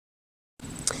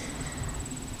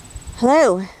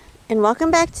Hello, and welcome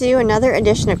back to another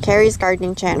edition of Carrie's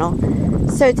Gardening Channel.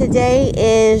 So today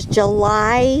is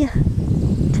July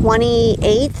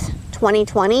 28th,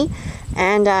 2020,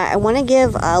 and I want to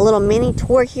give a little mini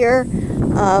tour here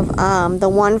of the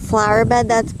one flower bed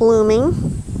that's blooming.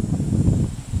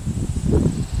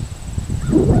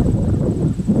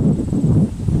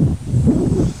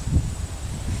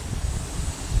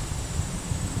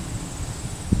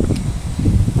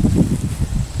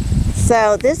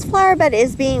 So this flower bed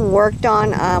is being worked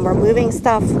on. We're moving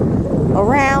stuff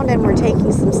around and we're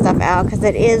taking some stuff out because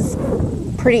it is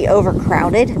pretty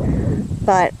overcrowded.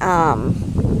 But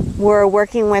we're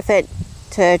working with it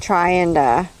to try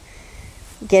and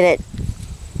get it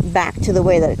back to the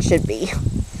way that it should be.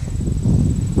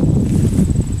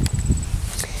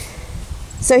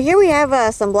 So here we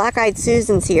have some black-eyed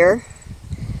Susans here.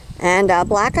 And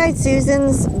black-eyed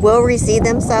Susans will reseed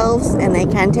themselves and they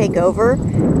can take over.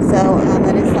 So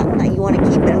that is something that you want to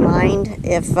keep in mind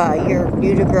if you're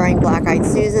new to growing black-eyed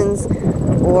Susans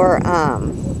or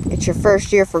it's your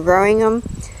first year for growing them.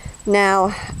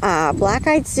 Now,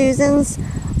 black-eyed Susans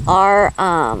are,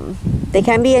 they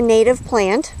can be a native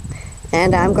plant.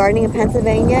 And I'm gardening in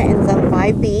Pennsylvania in Zone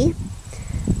 5B.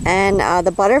 And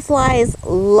the butterflies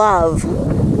love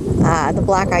the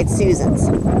black-eyed Susans.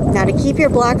 Now, to keep your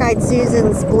black-eyed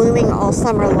Susans blooming all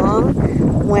summer long,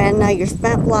 when your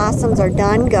spent blossoms are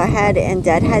done, go ahead and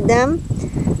deadhead them.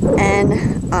 And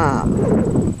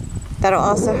that'll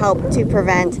also help to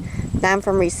prevent them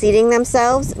from reseeding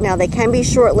themselves. Now, they can be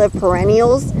short-lived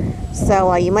perennials,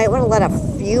 so you might want to let a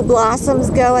few blossoms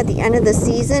go at the end of the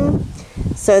season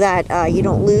so that you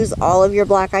don't lose all of your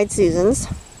black-eyed Susans.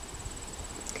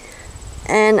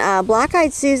 And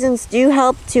black-eyed Susans do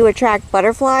help to attract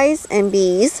butterflies and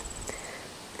bees.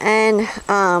 And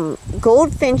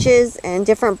goldfinches and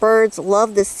different birds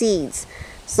love the seeds.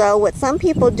 So what some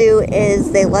people do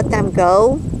is they let them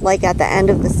go, like at the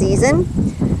end of the season.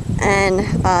 And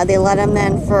they let them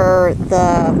then for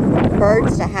the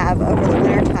birds to have over the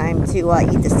winter time to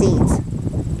eat the seeds.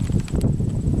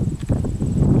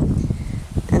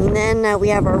 And then we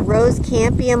have our rose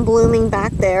campion blooming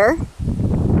back there.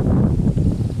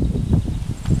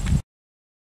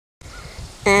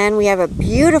 And we have a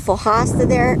beautiful hosta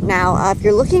there. Now, if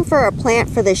you're looking for a plant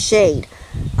for the shade,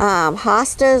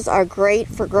 hostas are great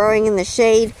for growing in the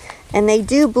shade, and they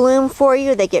do bloom for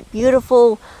you. They get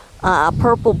beautiful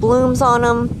purple blooms on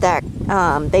them that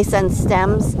they send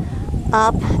stems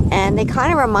up, and they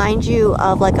kind of remind you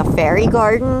of like a fairy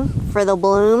garden for the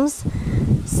blooms.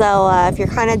 So if you're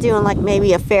kind of doing like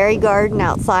maybe a fairy garden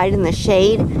outside in the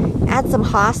shade, add some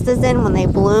hostas in when they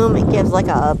bloom. It gives like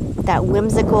that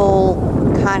whimsical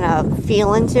kind of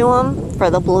feeling to them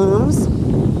for the blooms.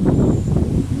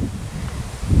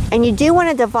 And you do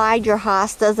want to divide your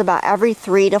hostas about every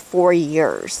 3 to 4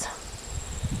 years.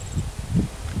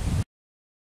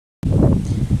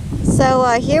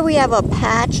 So here we have a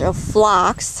patch of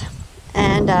phlox,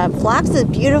 and phlox is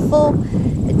beautiful.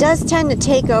 It does tend to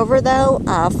take over though.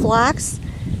 Phlox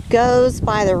goes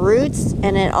by the roots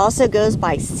and it also goes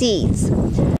by seeds.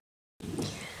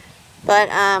 But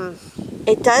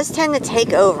it does tend to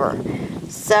take over.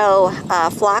 So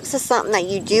phlox is something that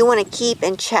you do want to keep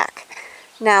in check.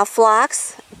 Now,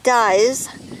 phlox does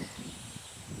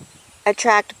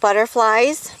attract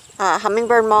butterflies,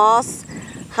 hummingbird moths,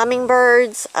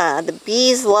 hummingbirds. The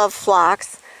bees love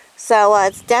phlox. So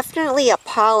it's definitely a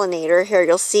pollinator. Here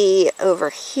you'll see over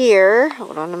here.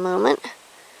 Hold on a moment.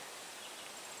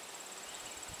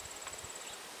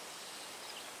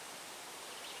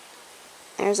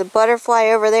 There's a butterfly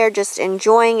over there just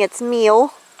enjoying its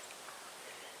meal.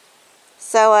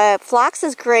 So phlox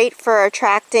is great for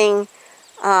attracting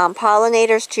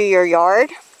pollinators to your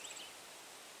yard.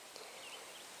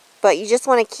 But you just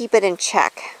want to keep it in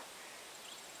check.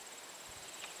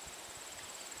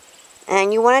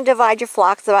 And you want to divide your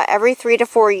phlox about every 3 to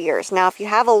 4 years. Now, if you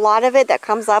have a lot of it that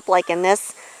comes up like in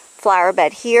this flower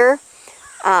bed here,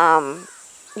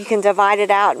 you can divide it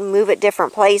out and move it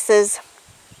different places.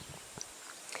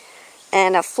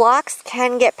 And a phlox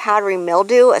can get powdery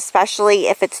mildew, especially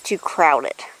if it's too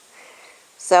crowded.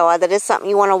 So that is something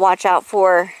you want to watch out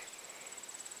for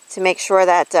to make sure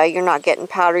that you're not getting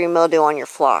powdery mildew on your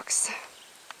phlox.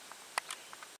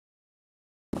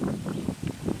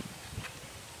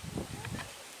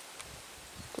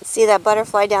 See, that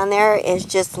butterfly down there is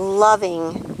just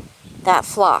loving that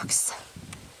phlox.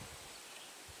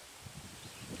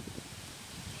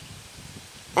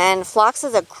 And phlox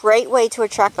is a great way to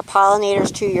attract the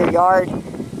pollinators to your yard.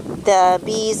 The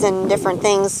bees and different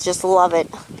things just love it.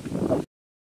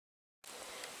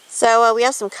 So we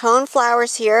have some cone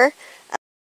flowers here.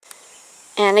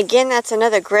 And again, that's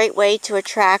another great way to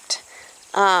attract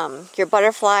your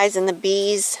butterflies and the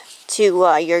bees to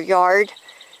your yard.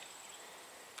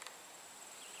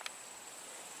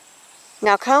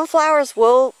 Now, coneflowers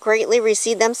will greatly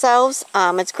reseed themselves.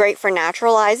 It's great for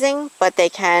naturalizing, but they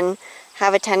can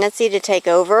have a tendency to take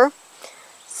over.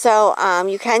 So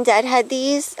you can deadhead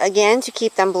these, again, to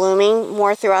keep them blooming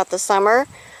more throughout the summer.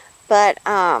 But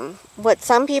what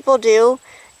some people do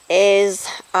is,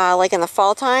 like in the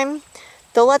fall time,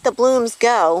 they'll let the blooms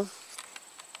go.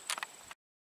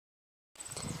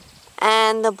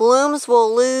 And the blooms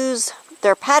will lose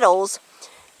their petals,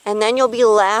 and then you'll be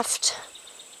left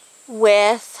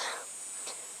with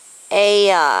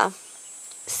a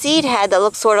seed head that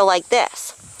looks sort of like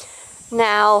this.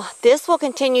 Now, this will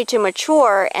continue to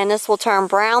mature, and this will turn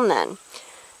brown then.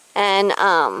 And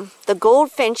the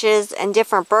goldfinches and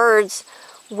different birds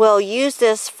will use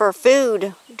this for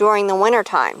food during the winter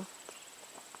time.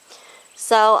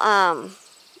 So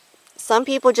some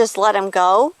people just let them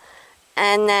go,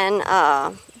 and then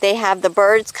they have the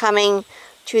birds coming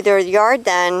to their yard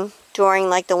then during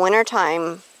like the winter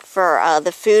time for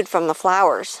the food from the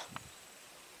flowers,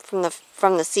 from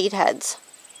the seed heads.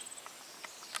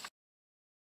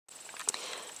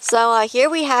 So here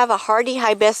we have a hardy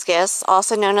hibiscus,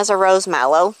 also known as a rose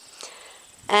mallow.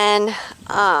 And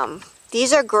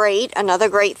these are great, another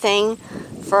great thing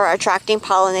for attracting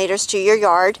pollinators to your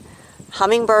yard.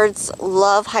 Hummingbirds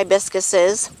love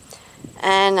hibiscuses,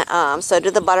 and so do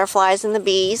the butterflies and the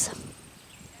bees.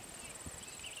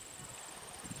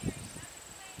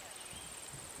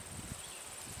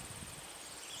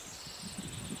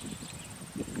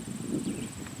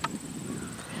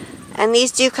 And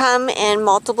these do come in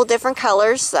multiple different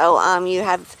colors, so you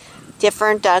have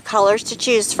different colors to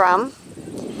choose from.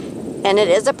 And it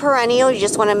is a perennial. You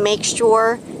just want to make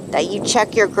sure that you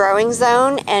check your growing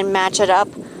zone and match it up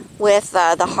with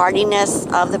the hardiness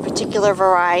of the particular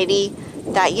variety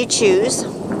that you choose.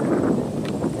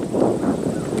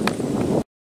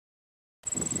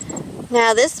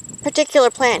 Now, this particular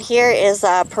plant here is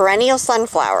a perennial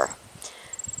sunflower.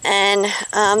 And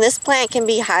this plant can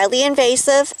be highly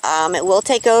invasive. It will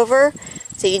take over,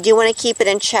 so you do want to keep it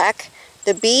in check.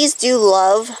 The bees do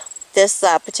love this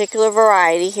particular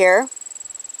variety here.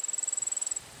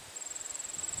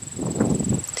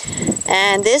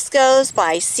 And this goes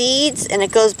by seeds, and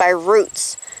it goes by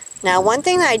roots. Now, one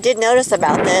thing that I did notice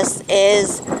about this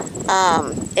is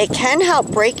it can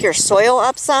help break your soil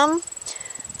up some.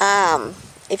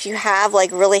 If you have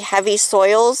like really heavy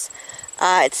soils,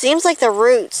 it seems like the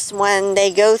roots, when they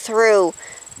go through,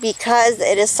 because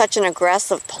it is such an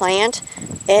aggressive plant,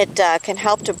 it can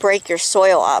help to break your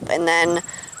soil up. And then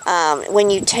when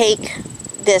you take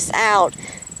this out,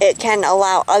 it can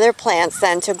allow other plants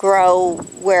then to grow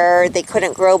where they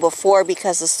couldn't grow before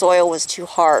because the soil was too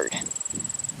hard.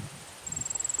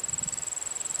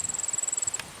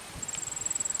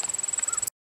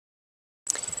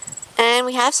 And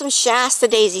we have some Shasta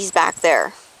daisies back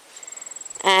there.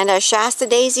 And Shasta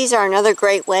daisies are another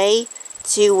great way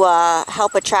to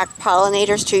help attract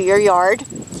pollinators to your yard.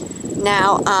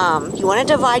 Now, you want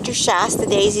to divide your Shasta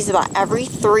daisies about every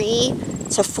 3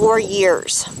 to 4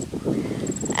 years.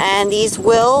 And these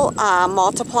will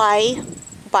multiply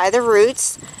by the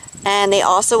roots, and they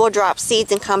also will drop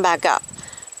seeds and come back up.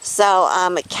 So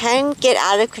it can get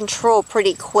out of control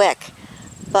pretty quick.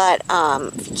 But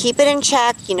if you keep it in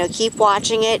check, you know, keep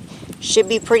watching it, should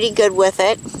be pretty good with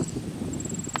it.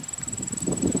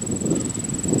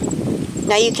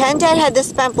 Now, you can deadhead the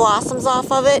spent blossoms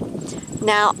off of it.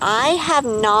 Now, I have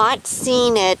not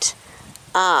seen it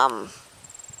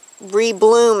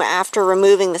rebloom after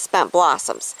removing the spent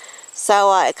blossoms.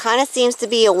 So it kind of seems to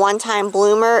be a one-time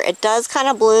bloomer. It does kind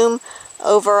of bloom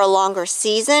over a longer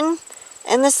season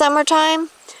in the summertime,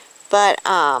 but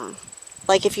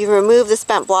like if you remove the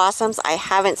spent blossoms, I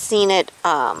haven't seen it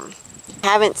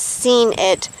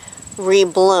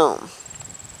rebloom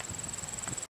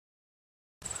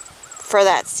for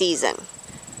that season.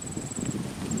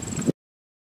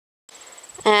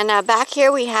 And back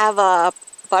here we have a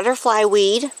butterfly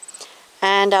weed.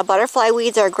 And butterfly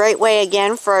weeds are a great way,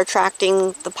 again, for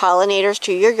attracting the pollinators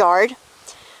to your yard.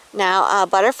 Now,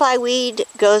 butterfly weed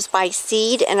goes by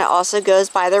seed, and it also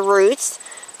goes by the roots.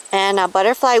 And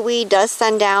butterfly weed does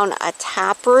send down a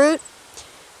taproot.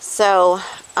 So,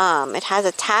 it has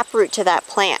a taproot to that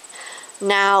plant.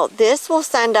 Now, this will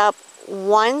send up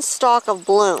one stalk of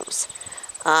blooms.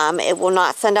 It will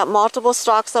not send up multiple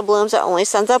stalks of blooms. It only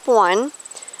sends up one.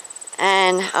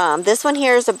 And this one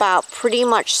here is about pretty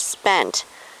much spent.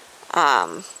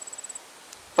 But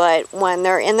when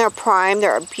they're in their prime,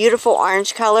 they're a beautiful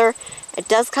orange color. It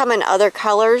does come in other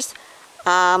colors.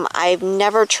 I've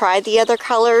never tried the other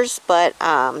colors, but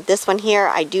this one here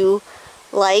I do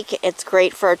like. It's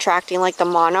great for attracting like the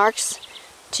monarchs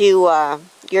to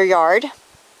your yard.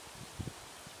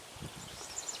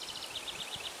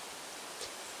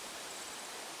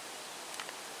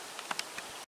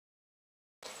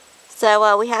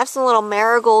 So we have some little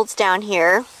marigolds down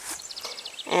here,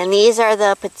 and these are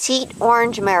the petite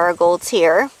orange marigolds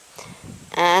here.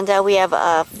 And we have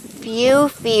a few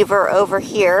fever over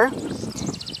here,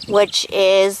 which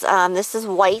is, this is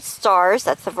white stars.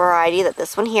 That's the variety that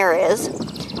this one here is.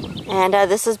 And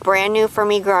this is brand new for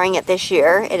me growing it this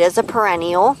year. It is a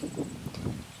perennial.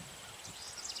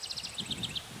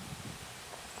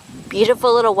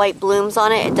 Beautiful little white blooms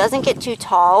on it. It doesn't get too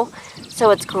tall, so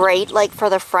it's great like for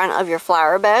the front of your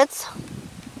flower beds.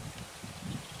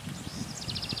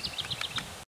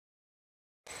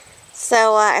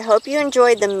 So I hope you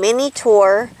enjoyed the mini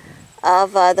tour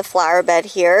of the flower bed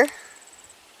here.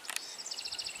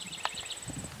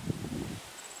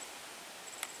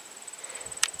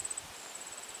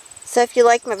 So if you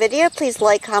liked my video, please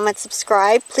like, comment,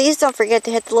 subscribe. Please don't forget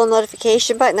to hit the little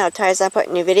notification button. That tells I put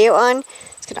a new video on.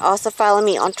 You can also follow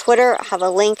me on Twitter. I have a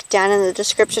link down in the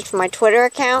description for my Twitter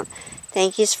account.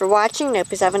 Thank you for watching.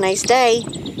 Hope you have a nice day.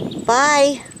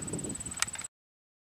 Bye.